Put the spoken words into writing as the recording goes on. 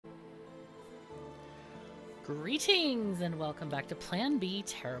Greetings and welcome back to Plan B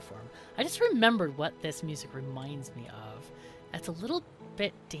Terraform. I just remembered what this music reminds me of. It's a little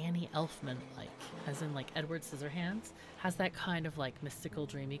bit Danny Elfman-like, as in like Edward Scissorhands. Has that kind of like mystical,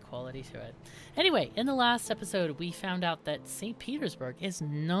 dreamy quality to it. Anyway, in the last episode, we found out that St. Petersburg is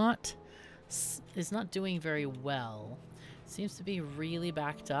not doing very well. Seems to be really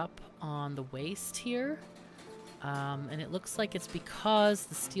backed up on the waste here. And it looks like it's because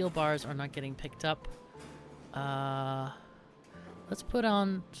the steel bars are not getting picked up. Let's put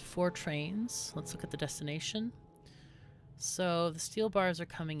on 4 trains. Let's look at the destination. So the steel bars are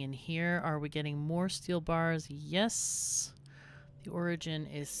coming in here. Are we getting more steel bars? Yes. The origin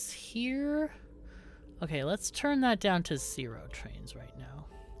is here. Okay, let's turn that down to 0 trains right now.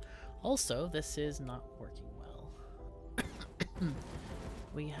 Also, this is not working well.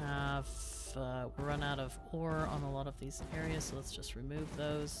 We have run out of ore on a lot of these areas, so let's just remove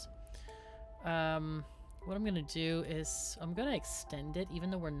those. What I'm going to do is I'm going to extend it,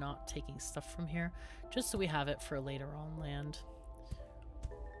 even though we're not taking stuff from here, just so we have it for later on land.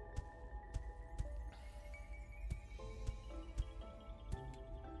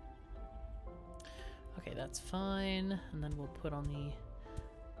 Okay, that's fine. And then we'll put on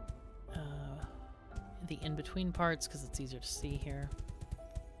the in-between parts because it's easier to see here.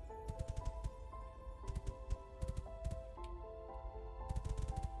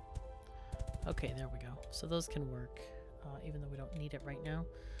 Okay, there we go. So those can work, even though we don't need it right now.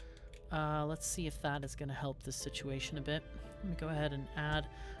 Let's see if that is going to help this situation a bit. Let me go ahead and add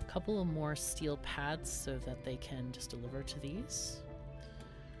a couple of more steel pads so that they can just deliver to these.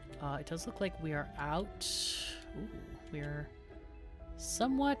 It does look like we are out. Ooh, we're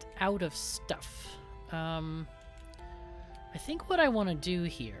somewhat out of stuff. I think what I want to do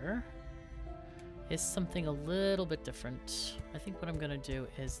here is something a little bit different. I think what I'm going to do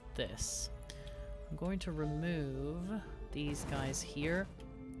is this. I'm going to remove these guys here,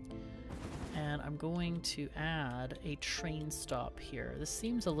 and I'm going to add a train stop here. This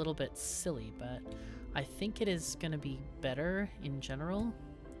seems a little bit silly, but I think it is going to be better in general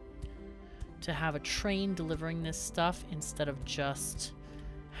to have a train delivering this stuff instead of just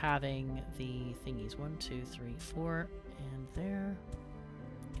having the thingies. 1, 2, 3, 4, and there.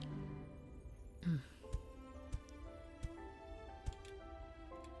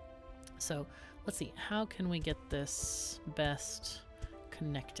 So let's see, how can we get this best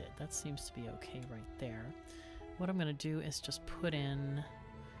connected? That seems to be okay right there. What I'm going to do is just put in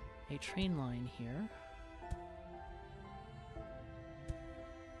a train line here.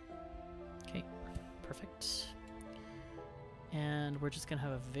 Okay, perfect. And we're just going to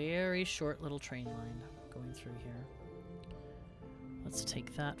have a very short little train line going through here. Let's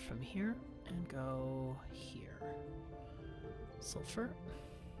take that from here and go here. Sulfur.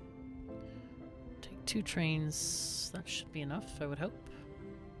 2 trains, that should be enough, I would hope.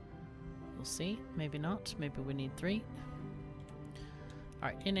 We'll see, maybe not, maybe we need 3.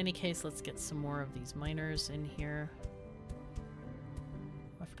 Alright, in any case, let's get some more of these miners in here.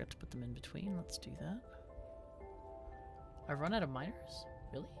 I forgot to put them in between, let's do that. I've run out of miners?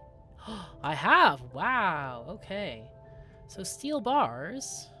 Really? I have! Wow, okay. So steel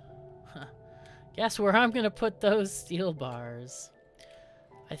bars. Guess where I'm gonna put those steel bars.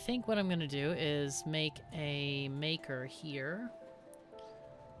 I think what I'm going to do is make a maker here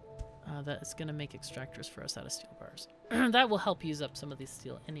that is going to make extractors for us out of steel bars. That will help use up some of these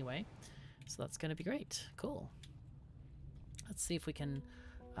steel anyway. So that's going to be great. Cool. Let's see if we can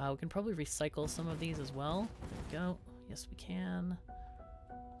probably recycle some of these as well. There we go. Yes, we can.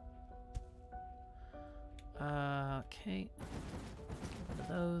 Okay. Get rid of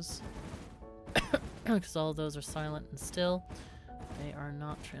those. Because all of those are silent and still. They are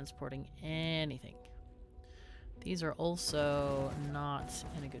not transporting anything. These are also not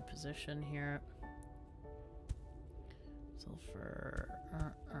in a good position here. Sulfur.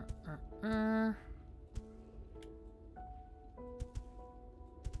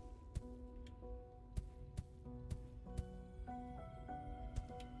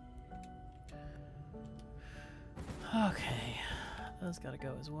 Okay. Those gotta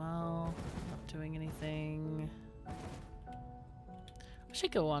go as well. Not doing anything. I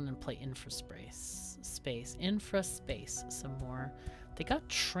should go on and play Infraspace some more. They got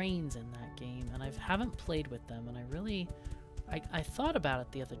trains in that game, and I haven't played with them, and I thought about it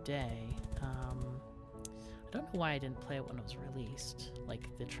the other day. I don't know why I didn't play it when it was released, like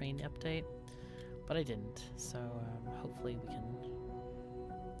the train update, but I didn't. So hopefully we can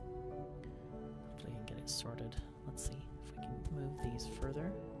get it sorted. Let's see if we can move these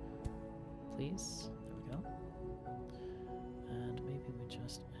further, please. There we go. And maybe we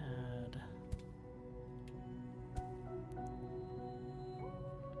just add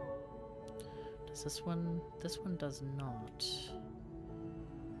Does this one? This one does not.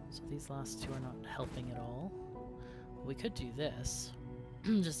 So these last two are not helping at all. We could do this,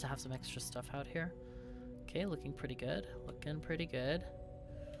 just to have some extra stuff out here. Okay, looking pretty good. Looking pretty good.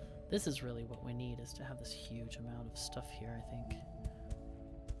 This is really what we need, is to have this huge amount of stuff here, I think.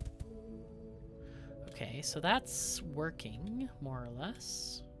 Okay, so that's working, more or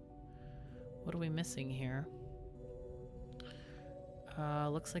less. What are we missing here?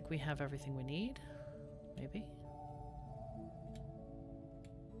 Looks like we have everything we need. Maybe.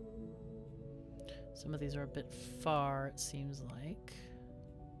 Some of these are a bit far, it seems like.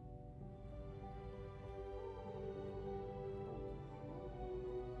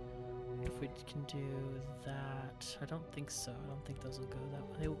 If we can do that, I don't think so. I don't think those will go that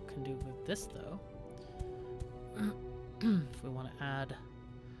way. They can do it with this though. If we want to add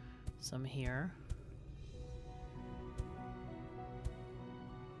some here.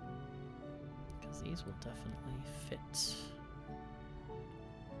 Because these will definitely fit.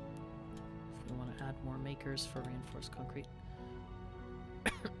 If we want to add more makers for reinforced concrete.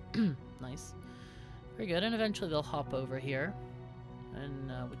 Nice. Very good, and eventually they'll hop over here.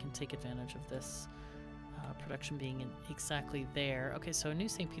 And we can take advantage of this production being exactly there. Okay, so New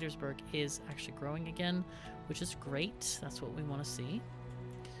St. Petersburg is actually growing again, which is great. That's what we want to see.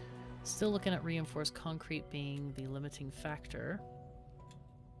 Still looking at reinforced concrete being the limiting factor.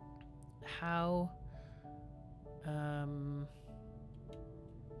 How...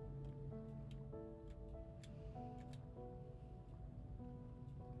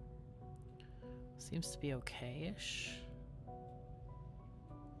 seems to be okay-ish.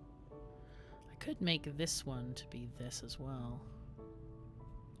 Could make this one to be this as well.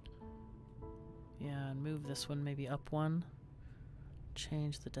 Yeah, and move this one maybe up one.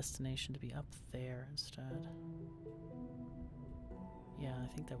 Change the destination to be up there instead. Yeah, I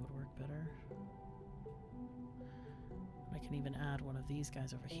think that would work better. I can even add one of these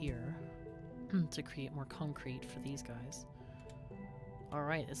guys over here to create more concrete for these guys.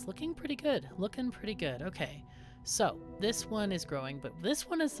 Alright, it's looking pretty good. Looking pretty good. Okay. So, this one is growing, but this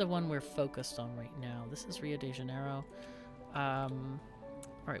one is the one we're focused on right now. This is Rio de Janeiro.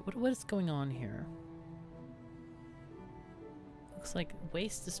 Alright, what is going on here? Looks like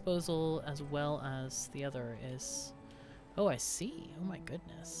waste disposal as well as the other is... Oh, I see. Oh my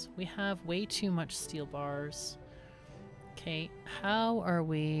goodness. We have way too much steel bars. Okay, how are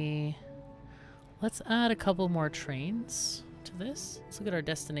we... Let's add a couple more trains to this. Let's look at our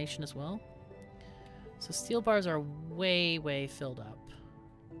destination as well. So steel bars are way, way filled up.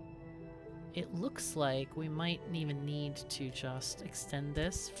 It looks like we might even need to just extend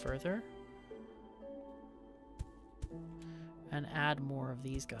this further and add more of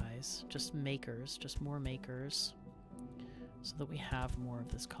these guys. Just makers, just more makers, so that we have more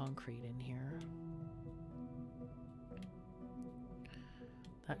of this concrete in here.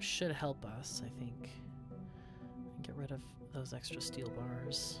 That should help us, I think. Get rid of those extra steel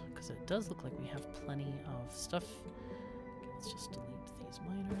bars, because it does look like we have plenty of stuff. Okay, let's just delete these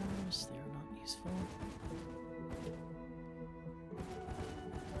miners. They are not useful.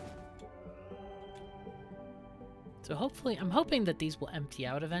 So hopefully, I'm hoping that these will empty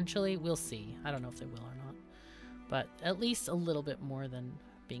out eventually. We'll see. I don't know if they will or not. But at least a little bit more than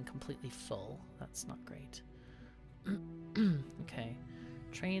being completely full. That's not great. Okay.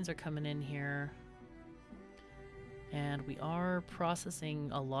 Trains are coming in here. And we are processing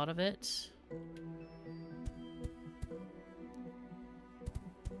a lot of it.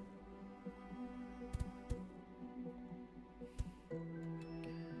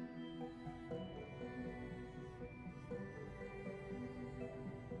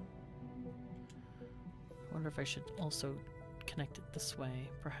 I wonder if I should also connect it this way,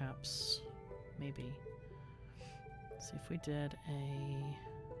 perhaps. Maybe. See if we did a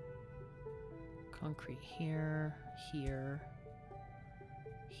concrete here, here,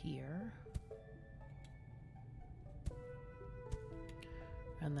 here.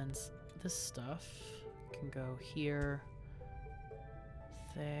 And then this stuff can go here,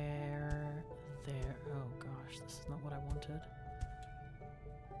 there, there. Oh gosh, this is not what I wanted.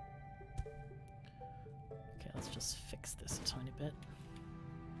 Okay, let's just fix this a tiny bit.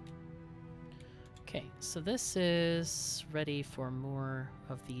 Okay, so this is ready for more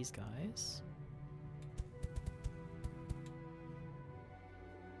of these guys.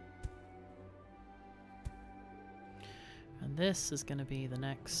 And this is going to be the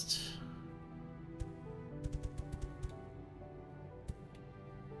next.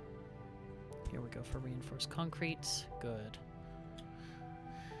 Here we go for reinforced concrete. Good.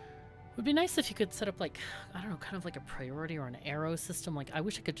 Would be nice if you could set up like, I don't know, kind of like a priority or an arrow system. Like, I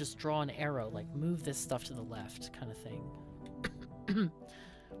wish I could just draw an arrow, like move this stuff to the left kind of thing.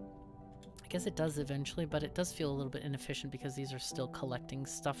 I guess it does eventually, but it does feel a little bit inefficient because these are still collecting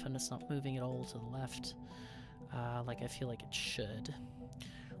stuff and it's not moving it all to the left. Like I feel like it should.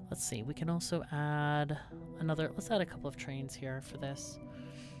 Let's see, we can also add another, let's add a couple of trains here for this.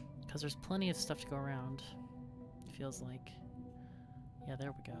 Because there's plenty of stuff to go around, it feels like. Yeah,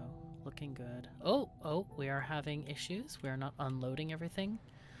 there we go. Looking good. Oh, we are having issues. We are not unloading everything.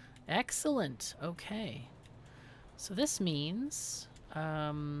 Excellent. Okay. So this means,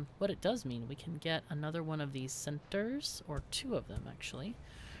 what it does mean, we can get another one of these centers, or two of them actually.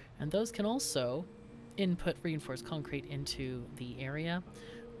 And those can also input reinforced concrete into the area.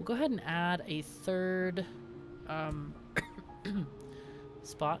 We'll go ahead and add a third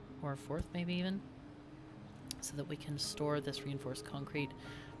spot, or a fourth maybe even, so that we can store this reinforced concrete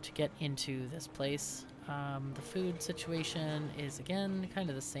to get into this place. The food situation is, again, kind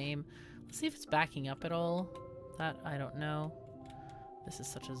of the same. Let's see if it's backing up at all. That, I don't know. This is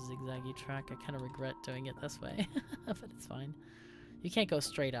such a zigzaggy track. I kind of regret doing it this way, but it's fine. You can't go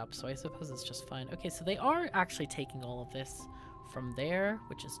straight up, so I suppose it's just fine. Okay, so they are actually taking all of this from there,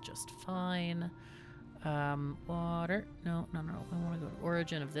 which is just fine. Water. No. We want to go to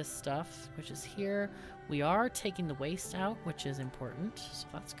origin of this stuff, which is here. We are taking the waste out, which is important, so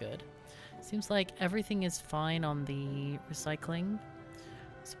that's good. Seems like everything is fine on the recycling.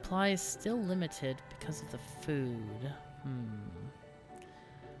 Supply is still limited because of the food.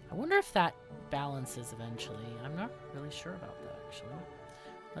 I wonder if that balances eventually. I'm not really sure about that, actually.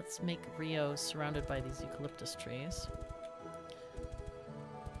 Let's make Rio surrounded by these eucalyptus trees.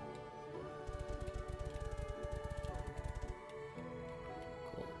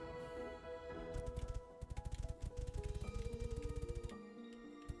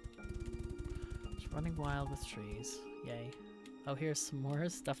 Running wild with trees. Yay. Oh, here's some more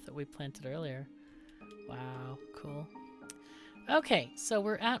stuff that we planted earlier. Wow, cool. Okay, so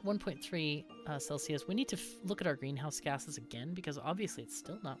we're at 1.3 Celsius. We need to look at our greenhouse gases again because obviously it's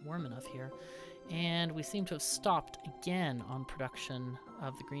still not warm enough here. And we seem to have stopped again on production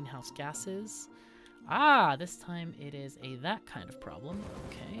of the greenhouse gases. Ah, this time it is that kind of problem.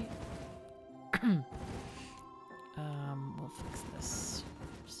 Okay. We'll fix this.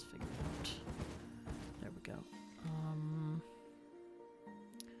 Just figure it out. There we go.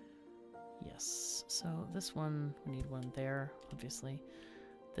 Yes, so this one, we need one there, obviously.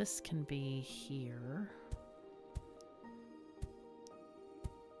 This can be here.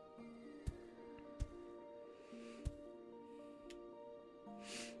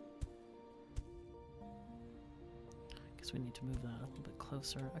 Guess we need to move that a little bit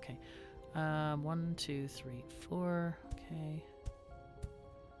closer. Okay. 1, 2, 3, 4. Okay.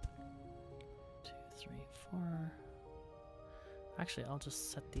 2, 3, 4. Actually, I'll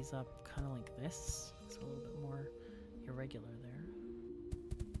just set these up kind of like this. It's a little bit more irregular there.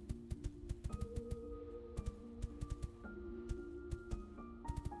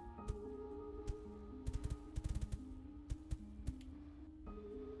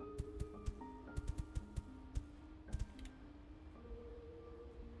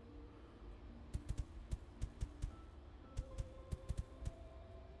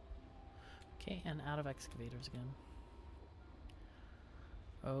 Okay, and out of excavators again.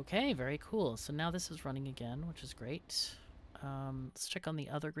 Okay, very cool. So now this is running again, which is great. Let's check on the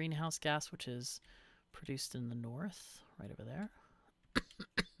other greenhouse gas, which is produced in the north, right over there.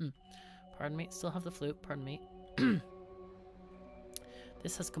 Pardon me, still have the flute, pardon me.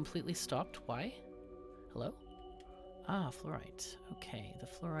 This has completely stopped. Why? Hello? Ah, fluorite. Okay, the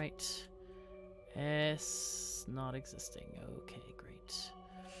fluorite is not existing. Okay, great.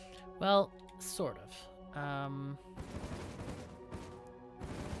 Well, sort of.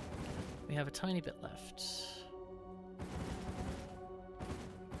 We have a tiny bit left.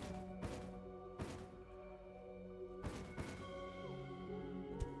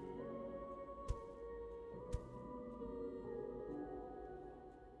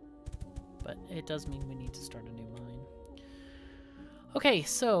 But it does mean we need to start a new mine. Okay,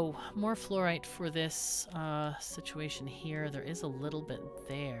 so more fluorite for this situation here. There is a little bit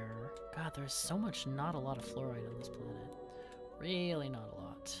there. God, there's so much not a lot of fluorite on this planet. Really not a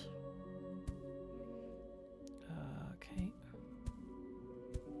lot. Okay.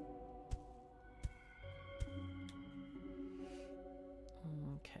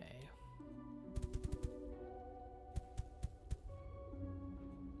 Okay.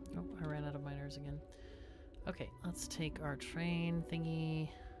 Oh, I ran out of miners again. Okay, let's take our train thingy.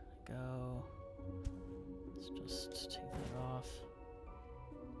 Go. Let's just take that off.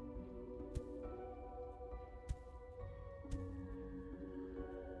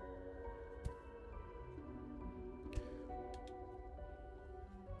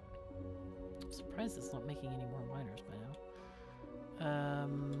 surprised it's not making any more miners by now.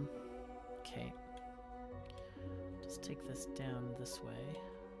 Okay. Just take this down this way.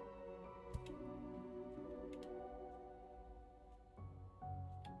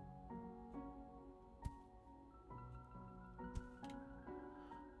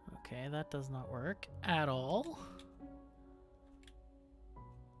 Okay, that does not work at all.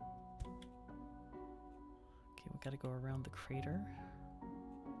 Okay, we gotta go around the crater.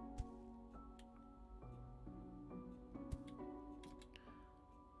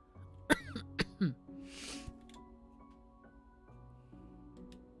 I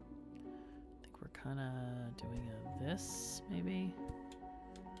think we're kind of doing a this, maybe?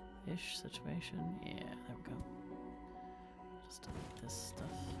 Ish situation. Yeah, there we go. Just delete this stuff.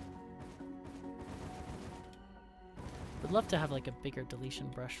 Would love to have like a bigger deletion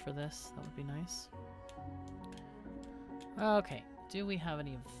brush for this. That would be nice. Okay. Do we have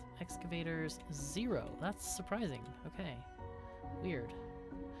any of excavators? 0. That's surprising. Okay. Weird.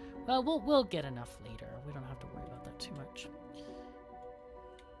 Well, we'll get enough later. We don't have to worry about that too much.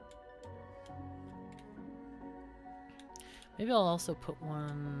 Maybe I'll also put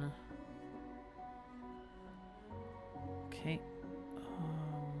one. Okay.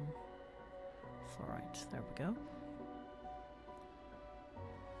 Fluorite. There we go.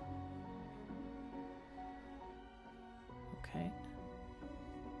 Okay.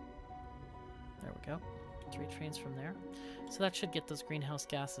 There we go. 3 trains from there. So that should get those greenhouse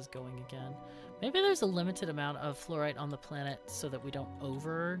gases going again. Maybe there's a limited amount of fluorite on the planet so that we don't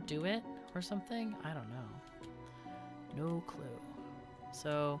overdo it or something. I don't know. No clue.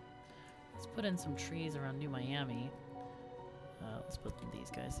 So let's put in some trees around New Miami. Let's put these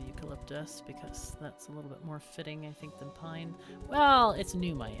guys, the eucalyptus, because that's a little bit more fitting, I think, than pine. Well, it's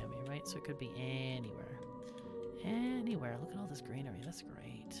New Miami, right? So it could be anywhere. Anywhere. Look at all this greenery. That's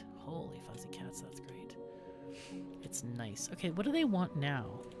great. Holy fuzzy cats, that's great. It's nice. Okay, what do they want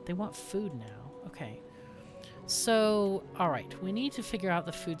now? They want food now. Okay. So, alright. We need to figure out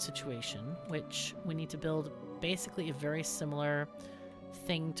the food situation, which we need to build basically a very similar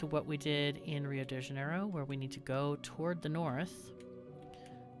thing to what we did in Rio de Janeiro, where we need to go toward the north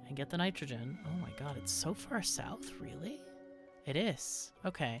and get the nitrogen. Oh my god, it's so far south, really? It is.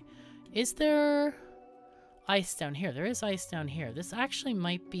 Okay. Is there ice down here? There is ice down here. This actually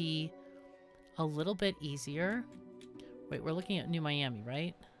might be a little bit easier. Wait, we're looking at New Miami,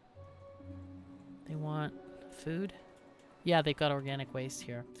 right? They want food? Yeah, they've got organic waste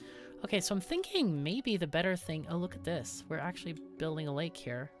here. Okay, so I'm thinking maybe the better thing... Oh, look at this. We're actually building a lake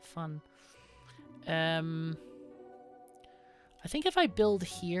here. Fun. I think if I build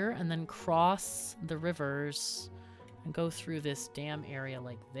here and then cross the rivers and go through this dam area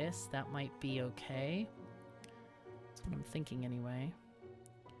like this, that might be okay. That's what I'm thinking anyway.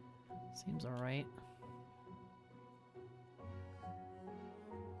 Seems alright.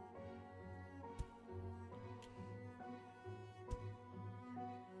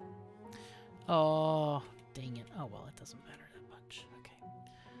 Oh, dang it. Oh, well, it doesn't matter that much. Okay.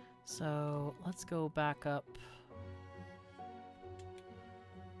 So, let's go back up.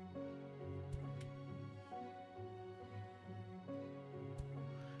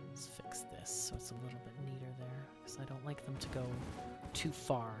 Let's fix this so it's a little bit neater there, because I don't like them to go too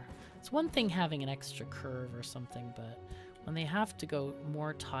far. It's one thing having an extra curve or something, but when they have to go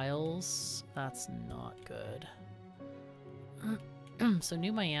more tiles, that's not good. So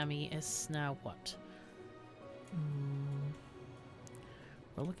New Miami is now what?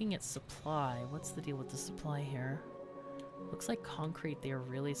 We're looking at supply. What's the deal with the supply here? Looks like concrete they are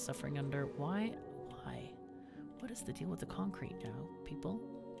really suffering under. Why? Why? What is the deal with the concrete now, people?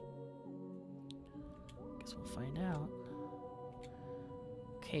 Guess we'll find out.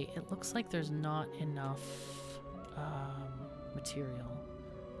 Okay, it looks like there's not enough material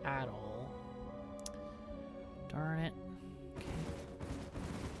at all. Darn it. Okay.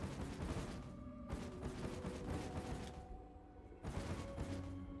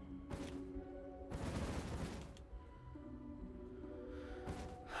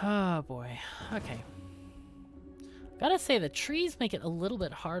 Oh boy. Okay. Gotta say, the trees make it a little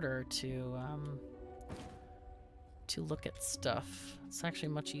bit harder to look at stuff. It's actually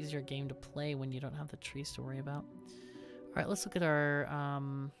a much easier game to play when you don't have the trees to worry about. Alright, let's look at our...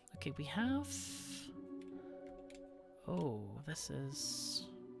 okay, we have... Oh, this is...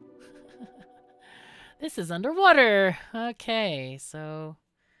 This is underwater! Okay, so...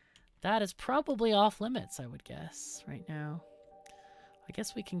 That is probably off limits, I would guess, right now. I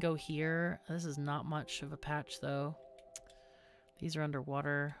guess we can go here. This is not much of a patch, though. These are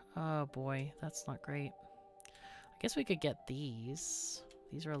underwater. Oh, boy. That's not great. I guess we could get these.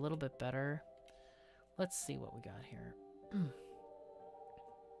 These are a little bit better. Let's see what we got here.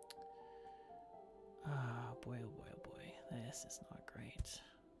 Ah, boy, oh boy, oh boy. This is not great.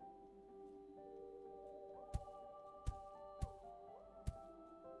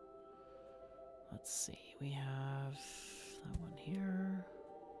 Let's see. We have that one here.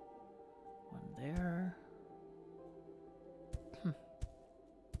 One there.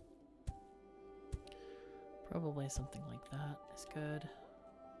 Probably something like that is good.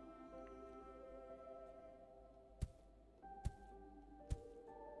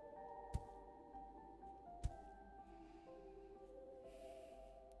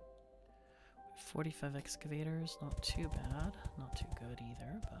 $45 excavators, not too bad. Not too good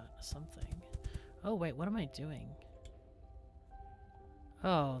either, but something. Oh wait, what am I doing?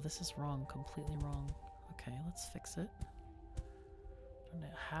 Oh, this is wrong, completely wrong. Okay, let's fix it. I don't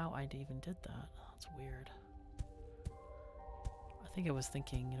know how I even did that. That's weird. I think I was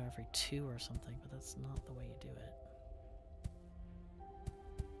thinking, you know, every 2 or something, but that's not the way you do it.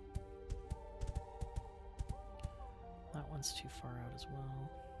 That one's too far out as well.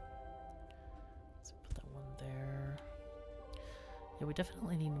 Let's put that one there. Yeah, we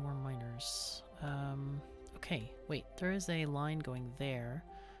definitely need more miners. Okay, wait, there is a line going there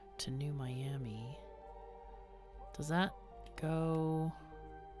to New Miami. Does that go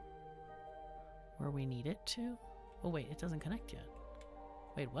where we need it to? Oh wait, it doesn't connect yet.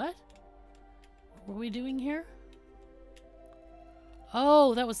 Wait, what? What were we doing here?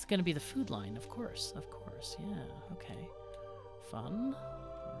 Oh, that was going to be the food line, of course, yeah, okay. Fun,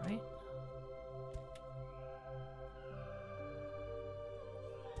 alright.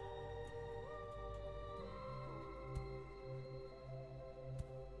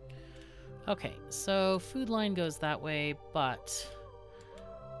 Okay, so food line goes that way, but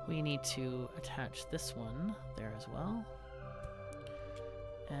we need to attach this one there as well.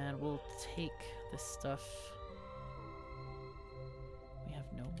 And we'll take this stuff. We have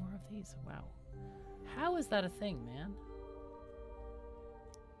no more of these? Wow. How is that a thing, man?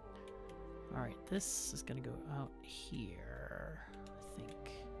 Alright, this is gonna go out here, I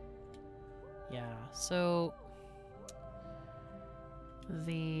think. Yeah, so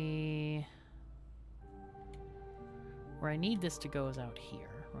where I need this to go is out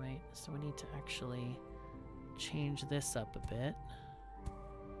here, right? So we need to actually change this up a bit.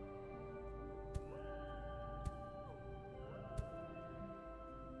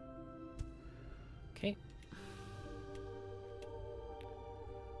 Okay.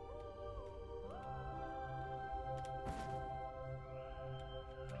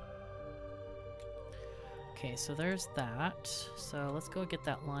 Okay, so there's that. So let's go get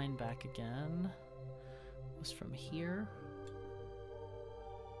that line back again. It was from here.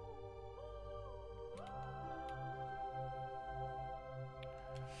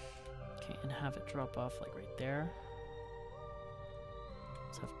 Okay, and have it drop off like right there.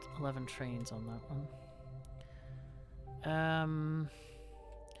 Let's have 11 trains on that one.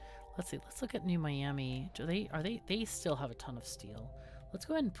 Let's see. Let's look at New Miami. They still have a ton of steel. Let's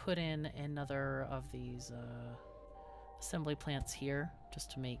go ahead and put in another of these assembly plants here,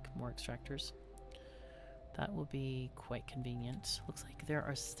 just to make more extractors. That will be quite convenient. Looks like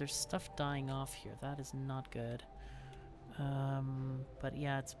there's stuff dying off here. That is not good. But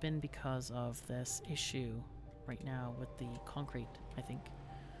yeah, it's been because of this issue right now with the concrete, I think.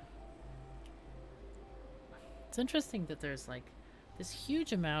 It's interesting that there's like this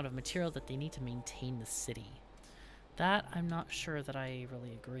huge amount of material that they need to maintain the city. That I'm not sure that I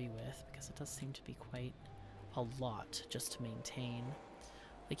really agree with, because it does seem to be quite a lot just to maintain.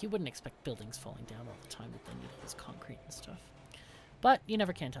 Like, you wouldn't expect buildings falling down all the time, but they need all this concrete and stuff. But you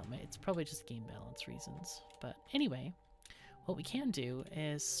never can tell me. It's probably just game balance reasons. But anyway, what we can do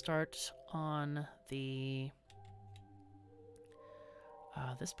is start on the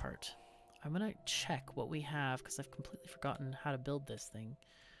this part. I'm gonna check what we have, because I've completely forgotten how to build this thing.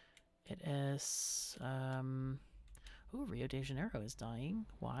 It is ooh, Rio de Janeiro is dying.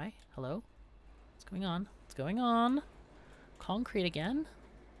 Why? Hello? What's going on? What's going on? Concrete again?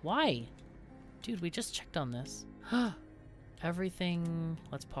 Why? Dude, we just checked on this. Everything...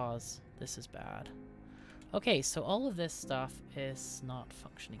 Let's pause. This is bad. Okay, so all of this stuff is not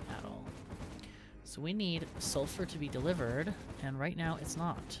functioning at all. So we need sulfur to be delivered, and right now it's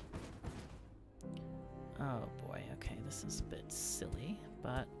not. Oh boy, okay, this is a bit silly,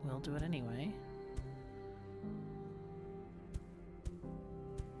 but we'll do it anyway.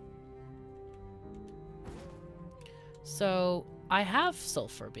 So, I have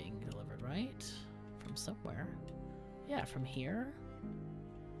sulfur being delivered, right? From somewhere. Yeah, from here.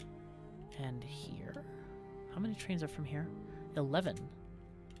 And here. How many trains are from here? 11.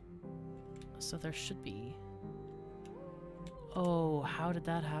 So there should be... Oh, how did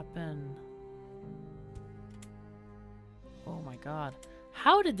that happen? Oh my god.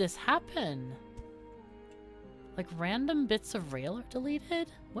 How did this happen? Like random bits of rail are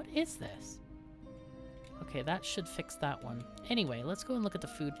deleted? What is this? Okay, that should fix that one. Anyway, let's go and look at the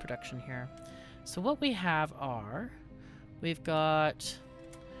food production here. So what we have are... We've got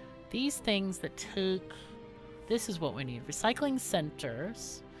these things that take... This is what we need. Recycling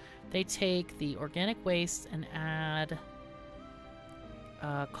centers. They take the organic waste and add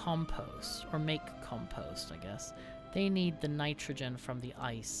compost. Or make compost, I guess. They need the nitrogen from the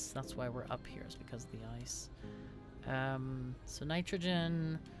ice. That's why we're up here, is because of the ice. So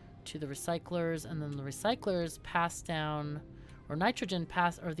nitrogen to the recyclers, and then the recyclers pass down... Or nitrogen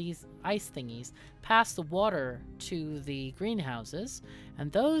pass, or these ice thingies, pass the water to the greenhouses, and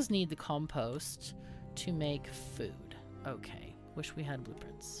those need the compost to make food. Okay. Wish we had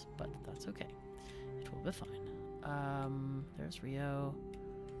blueprints, but that's okay. It will be fine. There's Rio.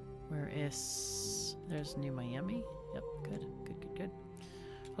 Where is... There's New Miami. Yep, good, good, good, good.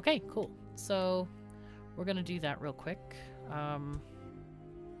 Okay, cool. So, we're gonna do that real quick.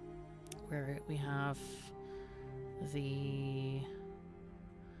 Where we have...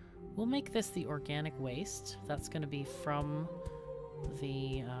 We'll make this the organic waste. That's going to be from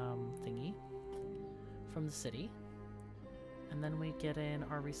the thingy, from the city. And then we get in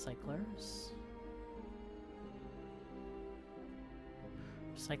our recyclers.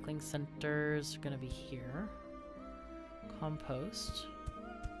 Recycling centers are going to be here. Compost.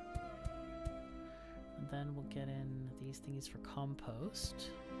 And then we'll get in these thingies for compost.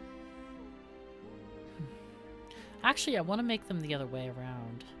 Actually, I want to make them the other way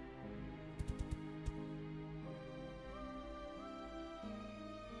around.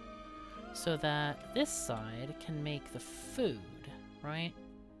 So that this side can make the food, right?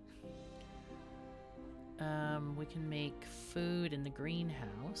 We can make food in the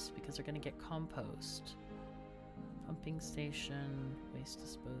greenhouse because they're going to get compost. Pumping station, waste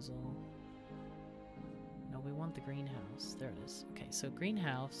disposal. No, we want the greenhouse. There it is. Okay, so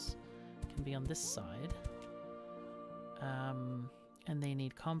greenhouse can be on this side. And they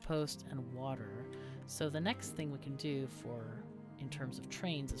need compost and water. So the next thing we can do for, in terms of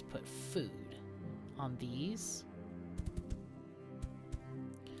trains, is put food on these.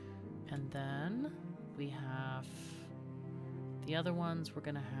 And then we have the other ones we're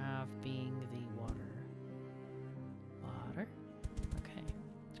gonna have being the water. Water. Okay,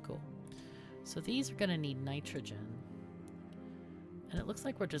 cool. So these are gonna need nitrogen. And it looks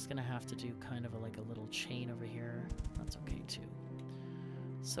like we're just gonna have to do kind of like a little chain over here. That's okay too.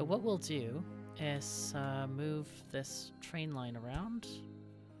 So what we'll do is move this train line around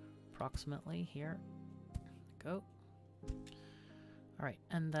approximately here. Go. Alright,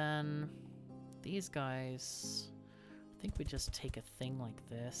 and then these guys, I think we just take a thing like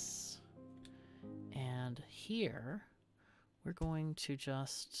this. And here, we're going to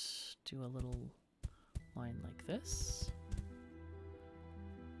just do a little line like this.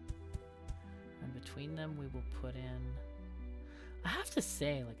 And between them, we will put in... I have to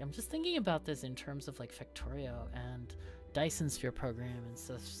say, like, I'm just thinking about this in terms of, like, Factorio and Dyson Sphere program and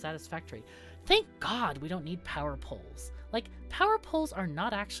Satisfactory. Thank God we don't need power poles. Like, power poles are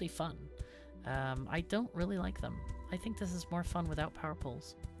not actually fun. I don't really like them. I think this is more fun without power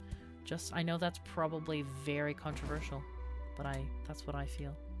poles. Just, I know that's probably very controversial, but that's what I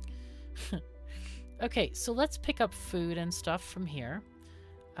feel. Okay, so let's pick up food and stuff from here.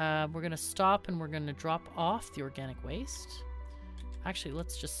 We're going to stop and we're going to drop off the organic waste. Actually,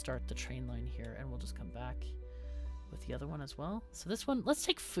 let's just start the train line here and we'll just come back with the other one as well. So this one, let's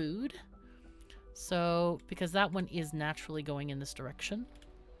take food. So, because that one is naturally going in this direction.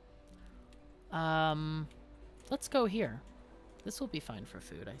 Let's go here. This will be fine for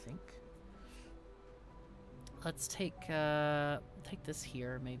food, I think. Let's take this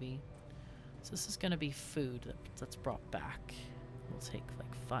here, maybe. So this is going to be food that's brought back. We'll take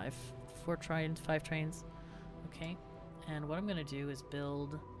like 5 trains. Okay. And what I'm going to do is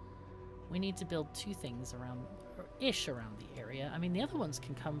build... We need to build 2 things around... Or-ish around the area. I mean, the other ones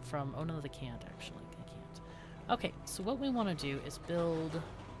can come from... Oh, no, they can't, actually. They can't. Okay, so what we want to do is build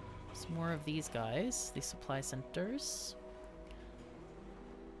some more of these guys. These supply centers.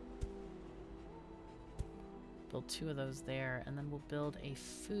 Build 2 of those there. And then we'll build a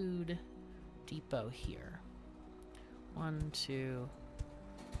food depot here. 1, 2...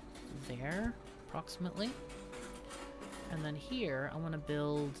 there, approximately. And then here, I want to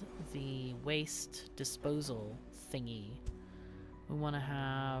build the waste disposal thingy. We want to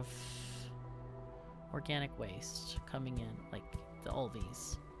have organic waste coming in, like all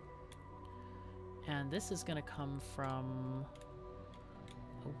these. And this is going to come from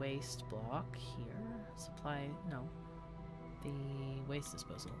a waste block here. Supply, no. The waste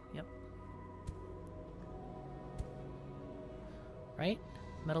disposal, yep. Right?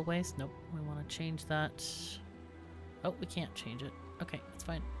 Metal waste? Nope. We want to change that. Oh, we can't change it. Okay, it's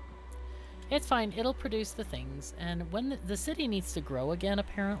fine. It's fine. It'll produce the things. And when the city needs to grow again,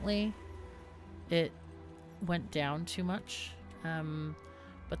 apparently, it went down too much.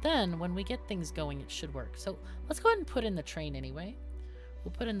 But then, when we get things going, it should work. So let's go ahead and put in the train anyway.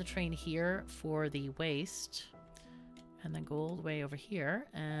 We'll put in the train here for the waste. And then go all the way over here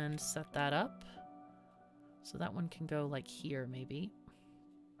and set that up. So that one can go like here, maybe.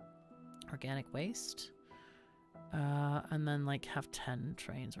 Organic waste. And then like have 10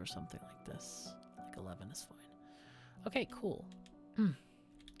 trains or something like this. Like 11 is fine. Okay, cool.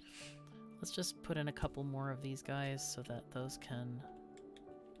 Let's just put in a couple more of these guys so that those can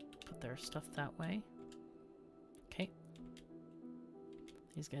put their stuff that way. Okay.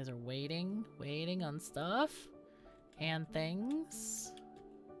 These guys are waiting on stuff and things.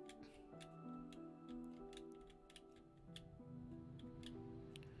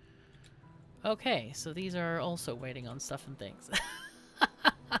 Okay, so these are also waiting on stuff and things.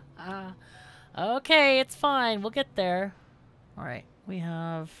 Okay, it's fine. We'll get there. Alright, we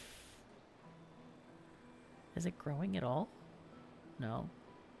have... Is it growing at all? No.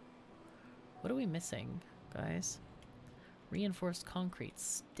 What are we missing, guys? Reinforced concrete.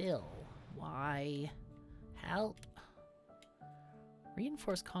 Still. Why? Help.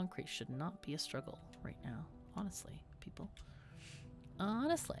 Reinforced concrete should not be a struggle right now. Honestly, people.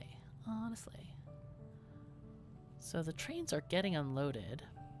 Honestly. So the trains are getting unloaded.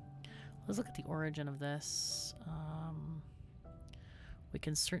 Let's look at the origin of this. We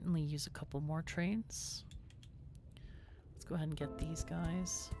can certainly use a couple more trains. Let's go ahead and get these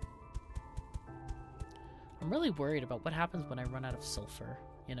guys. I'm really worried about what happens when I run out of sulfur,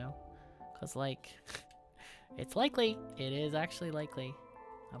 you know? Because, like, it's likely. It is actually likely.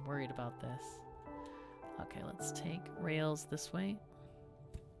 I'm worried about this. Okay, let's take rails this way.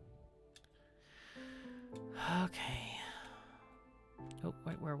 Okay. Oh,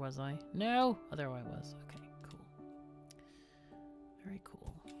 wait, where was I? No! Oh, there I was. Okay, cool. Very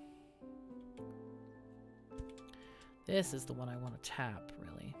cool. This is the one I want to tap,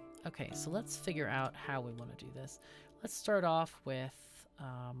 really. Okay, so let's figure out how we want to do this. Let's start off with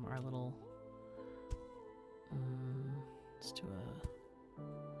our little... let's do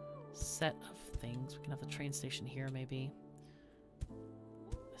a set of things. We can have the train station here, maybe.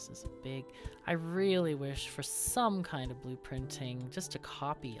 This is a big... I really wish for some kind of blueprinting, just to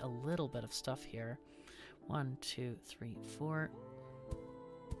copy a little bit of stuff here. 1, 2, 3, 4.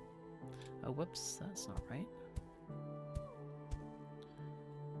 Oh, whoops, that's not right.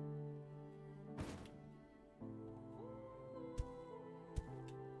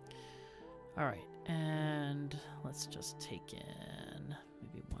 Alright, and let's just take in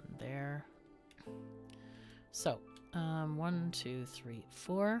maybe one there. So, 1, 2, 3,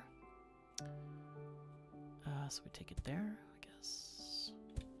 4. So we take it there, I guess.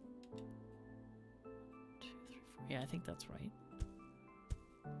 2, 3, 4. Yeah, I think that's right.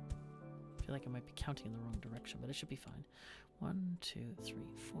 I feel like I might be counting in the wrong direction, but it should be fine. 1, 2, 3,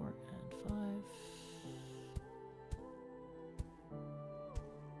 4, and 5.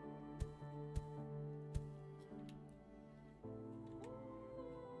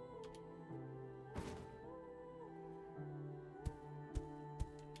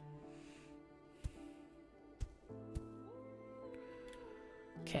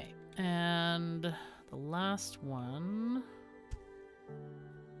 Okay, and the last one...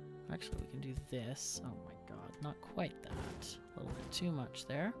 Actually, we can do this. Oh my god, not quite that. A little bit too much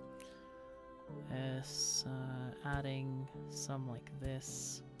there. Yes, adding some like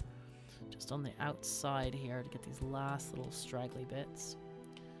this. Just on the outside here to get these last little straggly bits.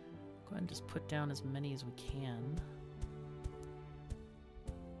 Go ahead and just put down as many as we can.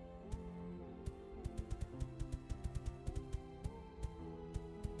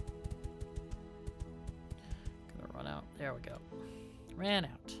 Gonna run out. There we go. Ran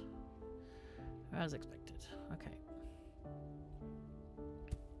out. As expected. Okay.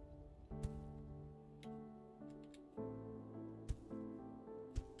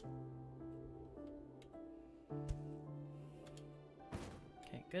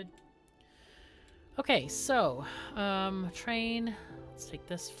 Okay, good. Okay, so, train. Let's take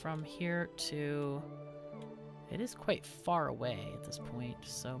this from here to... It is quite far away at this point,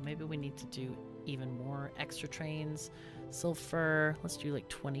 so maybe we need to do even more extra trains. Sulfur, let's do like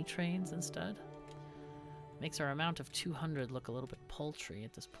 20 trains instead. Makes our amount of 200 look a little bit paltry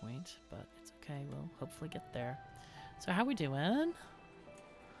at this point, but it's Okay, we'll hopefully get there. So how we doing?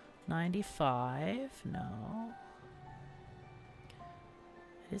 95? No.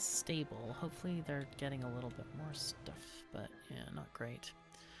 It is stable. Hopefully they're getting a little bit more stuff, but yeah, not great.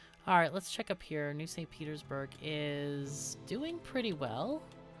 Alright, let's check up here. New St. Petersburg is doing pretty well.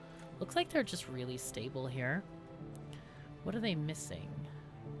 Looks like they're just really stable here. What are they missing?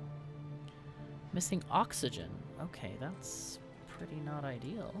 Missing oxygen. Okay, that's pretty not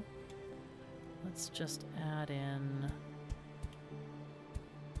ideal. Let's just add in...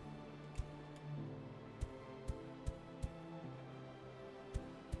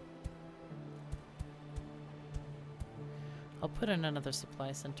 I'll put in another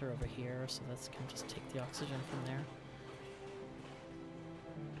supply center over here so that can just take the oxygen from there.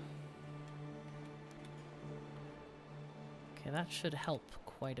 Okay, that should help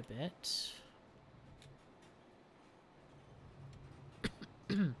quite a bit.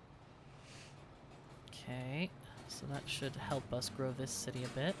 Okay, so that should help us grow this city a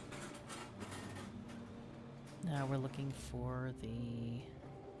bit. Now we're looking for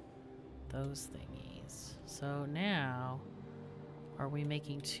those thingies. So now, are we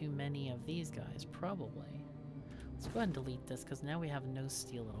making too many of these guys? Probably. Let's go ahead and delete this because now we have no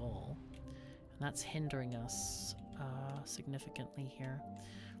steel at all. And that's hindering us significantly here.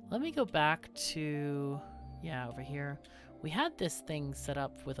 Let me go back to, yeah, over here. We had this thing set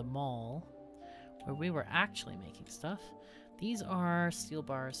up with a mall where we were actually making stuff. These are steel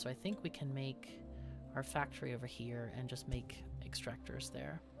bars, so I think we can make our factory over here and just make extractors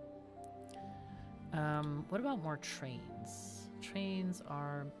there. What about more trains? Trains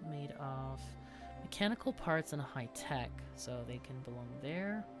are made of mechanical parts and high tech, so they can belong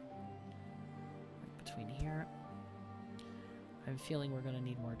there. Right between here. I'm feeling we're gonna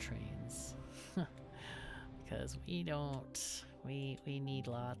need more trains. Because we don't... We need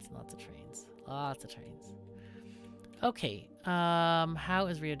lots and lots of trains. Lots of trains. Okay, how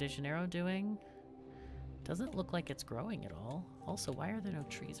is Rio de Janeiro doing? Doesn't look like it's growing at all. Also, why are there no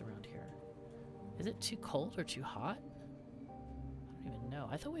trees around here? Is it too cold or too hot? I don't even know.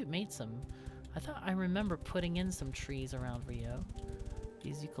 I thought we made some... I thought I remember putting in some trees around Rio.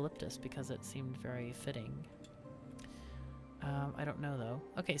 These eucalyptus, because it seemed very fitting. I don't know, though.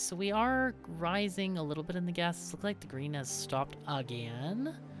 Okay, so we are rising a little bit in the gases. Looks like the green has stopped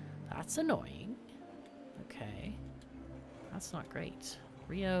again. That's annoying. Okay. That's not great.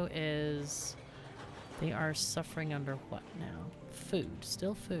 Rio is... They are suffering under what now? Food.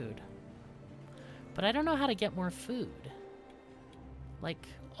 Still food. But I don't know how to get more food. Like,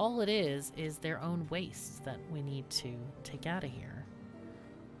 all it is their own waste that we need to take out of here.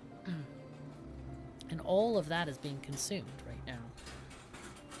 And all of that is being consumed right now.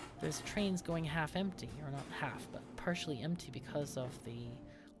 There's trains going half empty, or not half, but partially empty because of the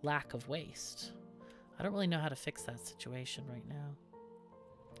lack of waste. I don't really know how to fix that situation right now.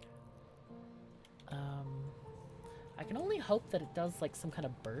 I can only hope that it does like some kind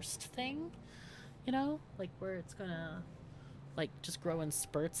of burst thing, you know? Like where it's gonna like just grow in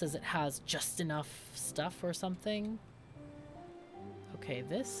spurts as it has just enough stuff or something. Okay,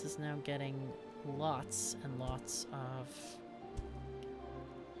 this is now getting lots and lots of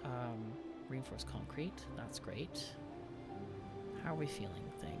reinforced concrete. That's great. How are we feeling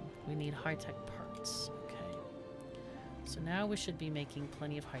thing? We need high-tech parts. Okay. So now we should be making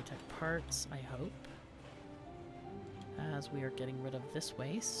plenty of high-tech parts, I hope. As we are getting rid of this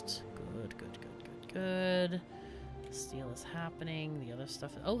waste. Good, good, good, good, good. Steel is happening. The other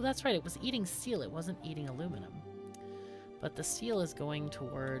stuff... Oh, that's right. It was eating steel. It wasn't eating aluminum. But the steel is going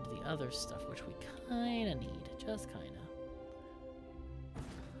toward the other stuff, which we kind of need. Just kind of.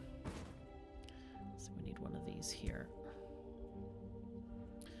 So we need one of these here.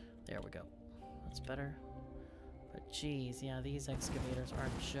 There we go. That's better. But geez, yeah, these excavators are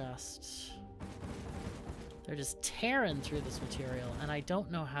just... They're just tearing through this material, and I don't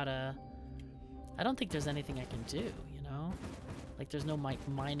know how to... I don't think there's anything I can do, you know? Like there's no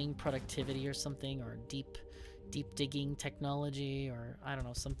mining productivity or something, or deep digging technology, or I don't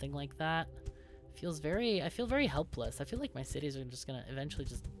know, something like that. I feel very helpless. I feel like my cities are just gonna eventually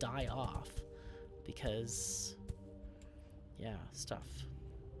just die off because, yeah, stuff.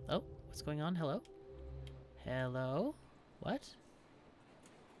 Oh, what's going on? Hello? Hello? What?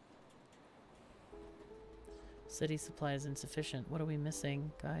 City supply is insufficient. What are we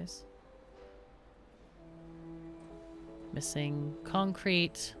missing, guys? Missing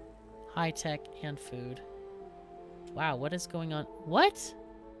concrete, high-tech, and food. Wow, what is going on? What?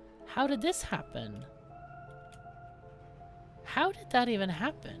 How did this happen? How did that even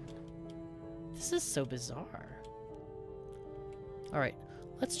happen? This is so bizarre. Alright,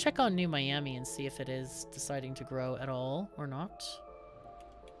 Let's check on New Miami and see if it is deciding to grow at all or not.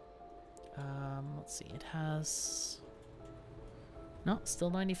 Let's see, it has... No, still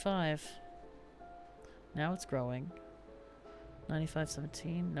 95. Now it's growing.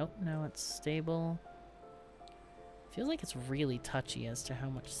 95.17. Nope, now it's stable. Feels like it's really touchy as to how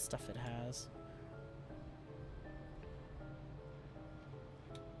much stuff it has.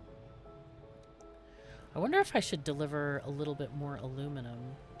 I wonder if I should deliver a little bit more aluminum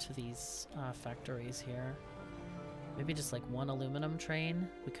to these factories here. Maybe just like one aluminum train?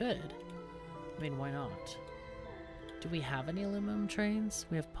 We could. I mean, why not? Do we have any aluminum trains?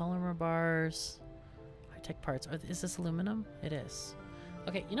 We have polymer bars, high-tech parts. Is this aluminum? It is.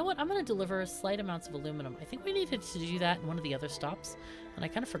 Okay, you know what? I'm going to deliver slight amounts of aluminum. I think we needed to do that in one of the other stops, and I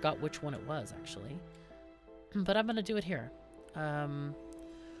kind of forgot which one it was, actually. But I'm going to do it here.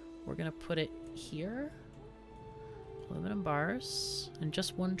 We're going to put it here. Aluminum bars, and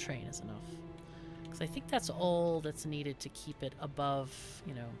just one train is enough. Because I think that's all that's needed to keep it above,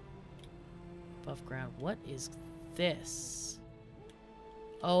 you know, above ground. What is this?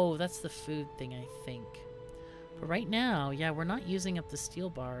 Oh, that's the food thing, I think. But right now, yeah, we're not using up the steel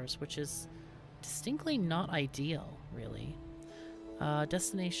bars, which is distinctly not ideal, really.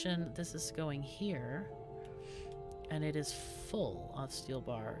 Destination, this is going here. And it is full of steel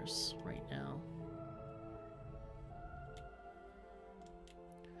bars right now.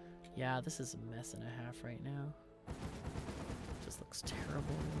 Yeah, this is a mess and a half right now. Just looks terrible,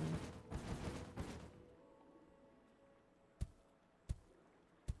 really.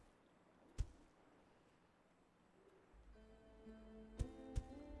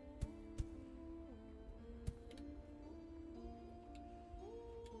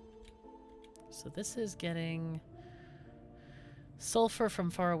 So this is getting sulfur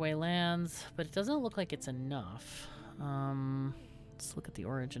from faraway lands, but it doesn't look like it's enough. Let's look at the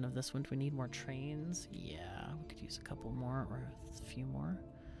origin of this one. Do we need more trains? Yeah, we could use a couple more or a few more.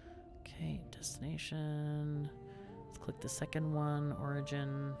 Okay, destination. Let's click the second one,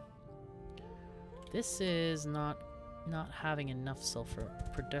 origin. This is not having enough sulfur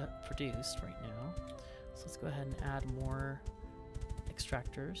produced right now. So let's go ahead and add more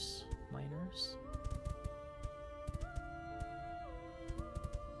extractors, miners.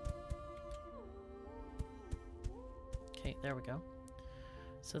 Okay, there we go.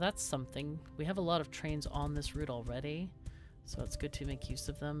 So that's something. We have a lot of trains on this route already, so it's good to make use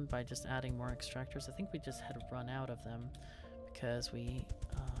of them by just adding more extractors. I think we just had run out of them because we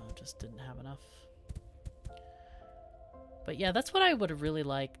just didn't have enough. But yeah, that's what I would really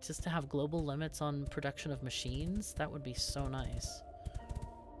like, just to have global limits on production of machines. That would be so nice.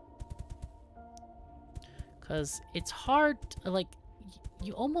 Because it's hard, like,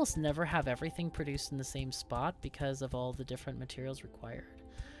 you almost never have everything produced in the same spot because of all the different materials required.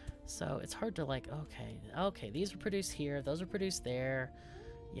 So it's hard to like, okay, these are produced here, those are produced there.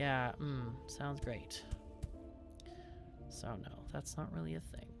 Yeah, sounds great. So no, that's not really a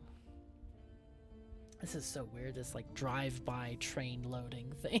thing. This is so weird, this like drive-by train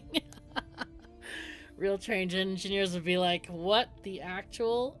loading thing. Real train engineers would be like, what the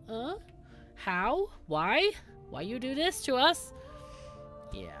actual, how? Why? Why you do this to us?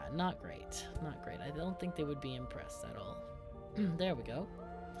 Yeah, not great. Not great. I don't think they would be impressed at all. There we go.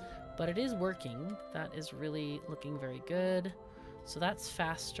 But it is working. That is really looking very good. So that's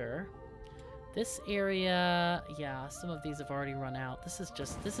faster. This area, yeah, some of these have already run out. This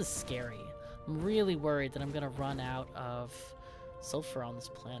is scary. I'm really worried that I'm gonna run out of sulfur on this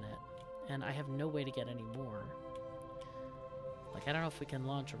planet. And I have no way to get any more. Like, I don't know if we can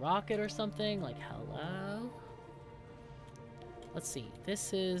launch a rocket or something. Like, hello? Let's see.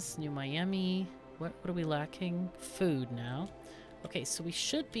 This is New Miami. What are we lacking? Food now. Okay, so we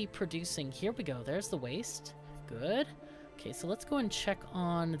should be producing... Here we go. There's the waste. Good. Okay, so let's go and check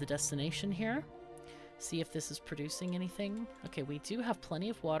on the destination here. See if this is producing anything. Okay, we do have plenty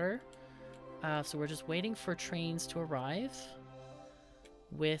of water. So we're just waiting for trains to arrive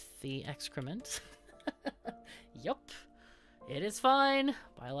with the excrement. Yup. It is fine.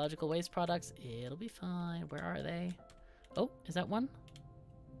 Biological waste products. It'll be fine. Where are they? Oh, is that one?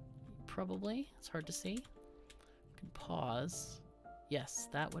 Probably. It's hard to see. We can pause. Yes,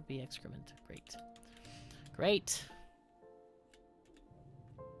 that would be excrement. Great. Great.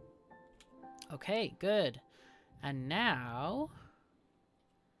 Okay, good. And now...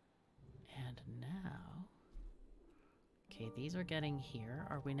 Okay, these are getting here.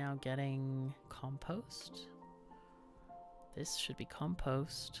 Are we now getting compost? This should be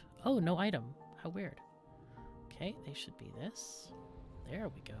compost. Oh, no item. How weird. Okay, they should be this. There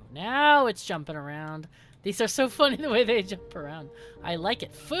we go. Now it's jumping around. These are so funny the way they jump around. I like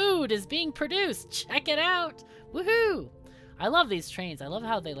it. Food is being produced. Check it out. Woohoo! I love these trains. I love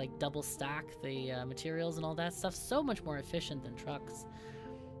how they like double stack the materials and all that stuff. So much more efficient than trucks.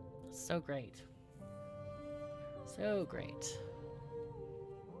 So great. So great.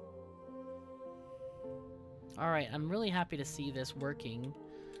 Alright, I'm really happy to see this working.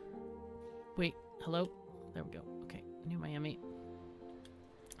 Wait, hello? There we go. Okay, New Miami.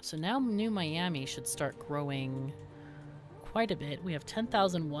 So now New Miami should start growing quite a bit. We have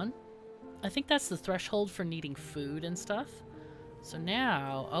 10,001. I think that's the threshold for needing food and stuff. So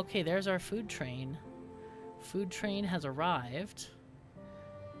now, okay, there's our food train. Food train has arrived.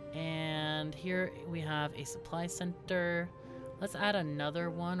 And here we have a supply center. Let's add another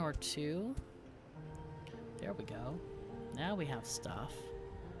one or two. There we go. Now we have stuff.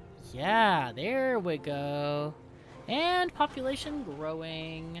 Yeah, there we go. And population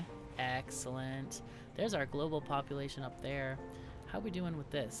growing. Excellent. There's our global population up there. How are we doing with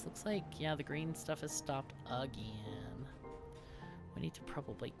this? Looks like, yeah, the green stuff has stopped again. We need to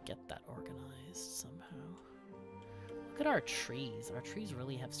probably get that organized somehow. Look at our trees. Our trees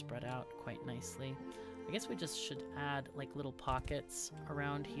really have spread out quite nicely. I guess we just should add like little pockets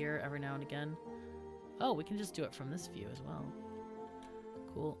around here every now and again. Oh, we can just do it from this view as well.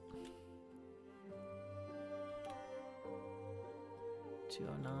 Cool.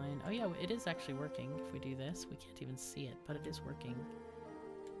 209. Oh yeah, it is actually working if we do this. We can't even see it, but it is working.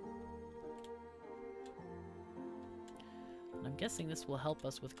 And I'm guessing this will help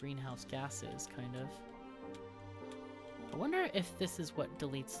us with greenhouse gases, kind of. I wonder if this is what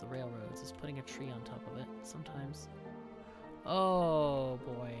deletes the railroads, is putting a tree on top of it sometimes. Oh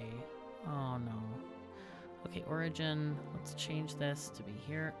boy. Oh no. Okay, origin. Let's change this to be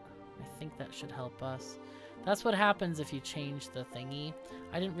here. I think that should help us. That's what happens if you change the thingy.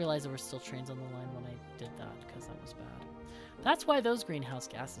 I didn't realize there were still trains on the line when I did that, because that was bad. That's why those greenhouse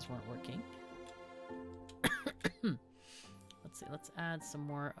gases weren't working. Let's see, let's add some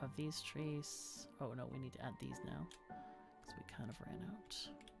more of these trees. Oh no, we need to add these now, because we kind of ran out.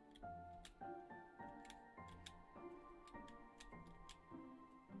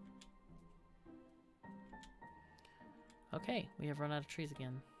 Okay, we have run out of trees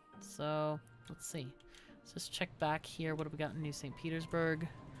again. So, let's see. Let's just check back here. What have we got in New St. Petersburg?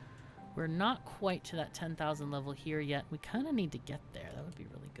 We're not quite to that 10,000 level here yet. We kind of need to get there. That would be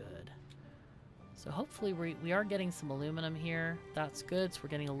really good. So hopefully we are getting some aluminum here. That's good. So we're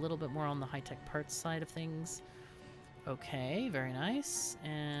getting a little bit more on the high-tech parts side of things. Okay, very nice.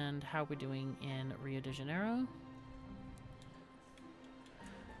 And how are we doing in Rio de Janeiro?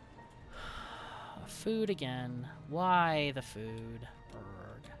 Food again. Why the food?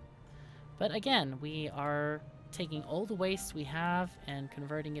 Berg. But again, we are taking all the waste we have and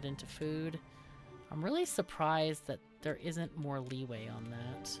converting it into food. I'm really surprised that there isn't more leeway on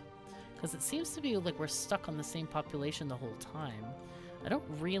that, because it seems to be like we're stuck on the same population the whole time. I don't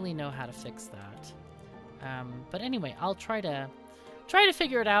really know how to fix that. But anyway, I'll try to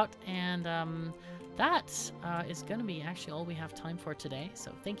figure it out, and that is going to be actually all we have time for today.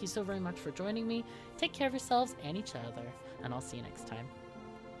 So thank you so very much for joining me. Take care of yourselves and each other, and I'll see you next time.